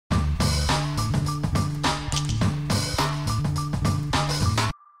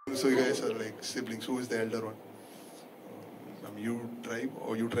So you guys are like siblings. Who is the elder one? You drive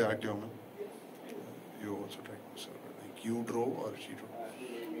or you try Activa, man? You also try. So like you drove or she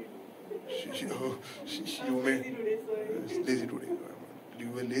drove? You made lazy today. You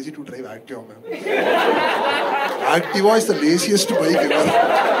were lazy to drive Activa, man. Activa is the laziest bike ever.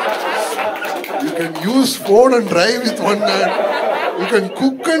 You can use phone and drive with one hand. You can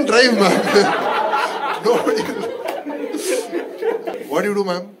cook and drive, man. Nobody. What do you do,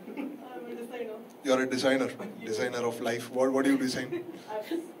 ma'am? I'm a designer. You're a designer. Designer of life. What do you design?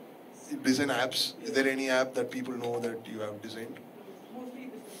 Apps. You design apps. Is there any app that people know that you have designed? Mostly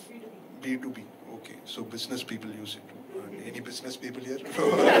business, B2B. B2B. Okay. So business people use it. Any business people here?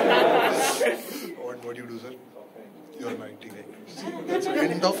 What do you do, sir? You're an IT guy. That's the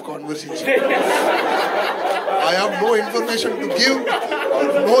end of conversation. I have no information to give or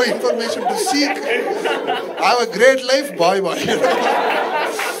no information to seek. Have a great life. Bye-bye.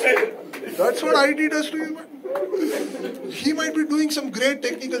 That's what IT does to you, man. He might be doing some great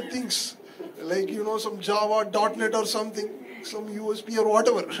technical things. Like, some Java, .NET or something. Some USB or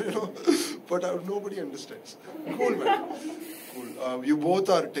whatever, But nobody understands. Cool, man. Cool. You both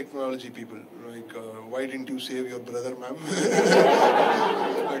are technology people. Like, why didn't you save your brother, ma'am?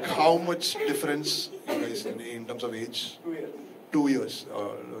 Like, how much difference, you guys, in terms of age? 2 years. 2 years.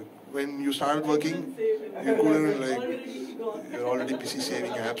 Like, when you started working, you couldn't, like, you're already busy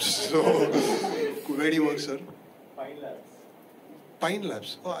saving apps. So, where do you work, sir? Pine Labs. Pine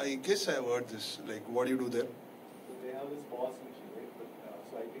Labs. Oh, I guess I have heard this. Like, what do you do there? So they have this boss machine, right? But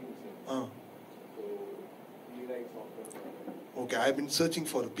swiping machine. So we write software for that. Okay, I've been searching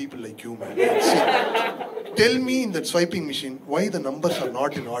for people like you, man. See, tell me in that swiping machine why the numbers are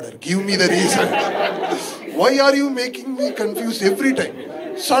not in order. Give me the reason. Why are you making me confused every time?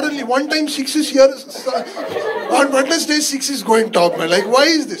 Suddenly, one time 6 is here, on Wednesday 6 is going top, man. Like, why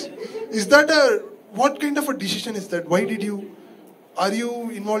is this? Is that what kind of a decision is that? Are you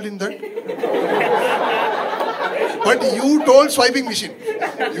involved in that? But you told swiping machine.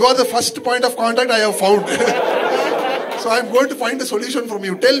 You are the first point of contact I have found. So I'm going to find a solution from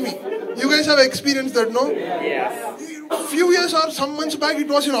you. Tell me. You guys have experienced that, no? Yes. A few years or some months back, it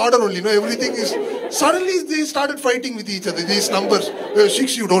was in order only. Everything is... Suddenly, they started fighting with each other. These numbers.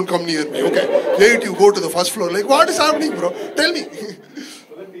 6, you don't come near me. Okay. 8, you go to the first floor. Like, what is happening, bro? Tell me. So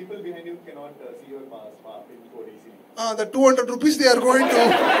the people behind you cannot see your smart pin code easily. The 200 rupees they are going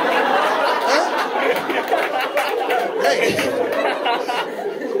to... Hey.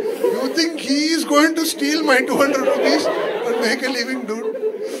 You think he is going to steal my 200 rupees and make a living, dude?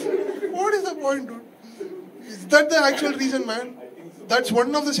 What is the point, dude? Is that the actual reason, man? That's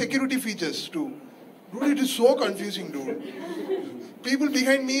one of the security features, too. Dude, it is so confusing, dude. People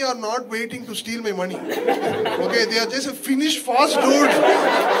behind me are not waiting to steal my money. Okay, they are just finish fast, dude.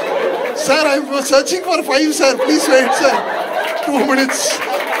 Sir, I'm searching for 5, sir. Please wait, sir. 2 minutes.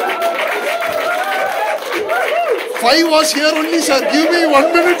 5 was here only, sir. Give me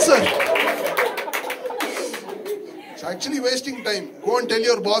 1 minute, sir. It's actually wasting time. Go and tell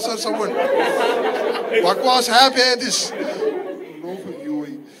your boss or someone. Bakwas have this. No,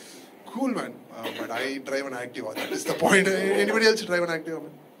 you. Cool, man. But I drive an Activa. That is the point. Anybody else drive an Activa,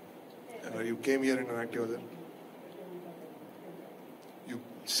 man? You came here in an Activa, sir?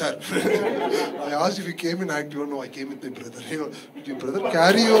 Sir, I asked if you came in Activa. No, I came with my brother. Did your brother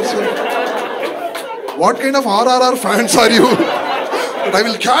carry yourself? What kind of RRR fans are you? But I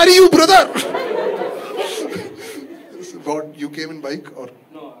will carry you, brother. What, you came in bike or?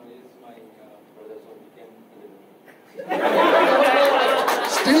 No, it's my brother, so we can.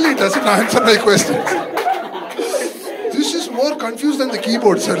 Still, it doesn't answer my question. This is more confused than the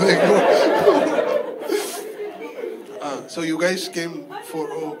keyboard, sir. So you guys came for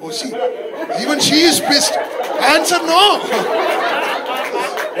see, even she is pissed. Answer no.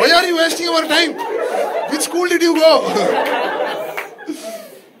 Why are you wasting our time? Which school did you go?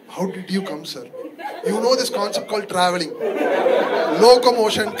 How did you come, sir? You know this concept called traveling,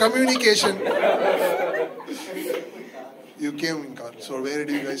 locomotion, communication. You came in car. So where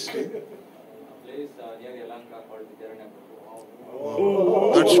did you guys stay? Place near Yalanka called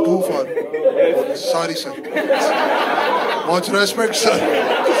Wow. That's too far. Sorry, sir. Much respect, sir.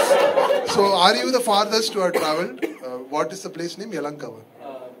 So, are you the farthest to have travelled? What is the place name? Yalanka.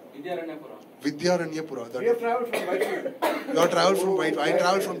 Vidyaranyapura. We have travelled from Whitefield. You have travelled from Whitefield. I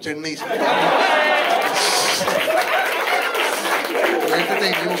travelled from Chennai, sir. To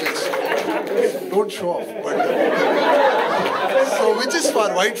entertain you guys. Don't show off. But, so, which is far?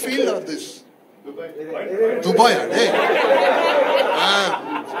 Whitefield or this? Dubai. Hey.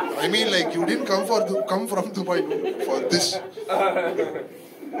 I mean, like, you didn't come from Dubai, no, for this.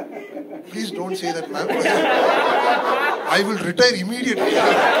 Please don't say that, ma'am. I will retire immediately.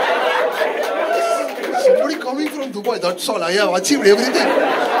 Somebody coming from Dubai, that's all. I have achieved everything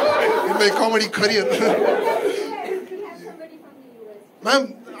in my comedy career.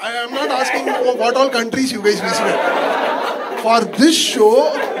 Ma'am, I am not asking what all countries you guys visited. For this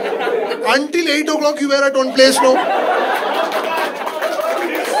show, until 8 o'clock you were at one place, no?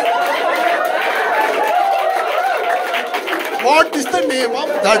 What is the name of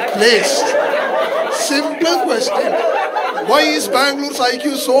that place? Simple question. Why is Bangalore's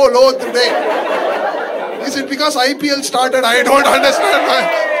IQ so low today? Is it because IPL started? I don't understand, man.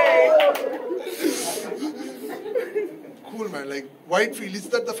 Cool, man. Like, Whitefield, is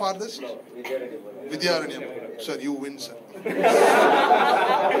that the farthest? No, Vidyaranyam. Sir, you win, sir.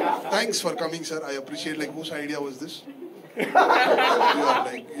 Thanks for coming, sir. I appreciate, like, whose idea was this? You are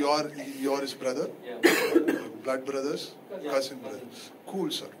like, you're his brother? Yeah. Blood brothers? Cousin brothers.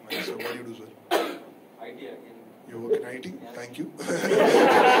 Cool, sir. Nice, sir. What do you do, sir? IT again. You work in IT? Yeah. Thank you.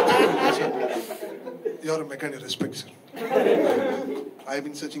 You're a mechanic, respect, sir. I've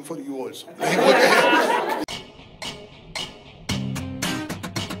been searching for you also. Like, okay.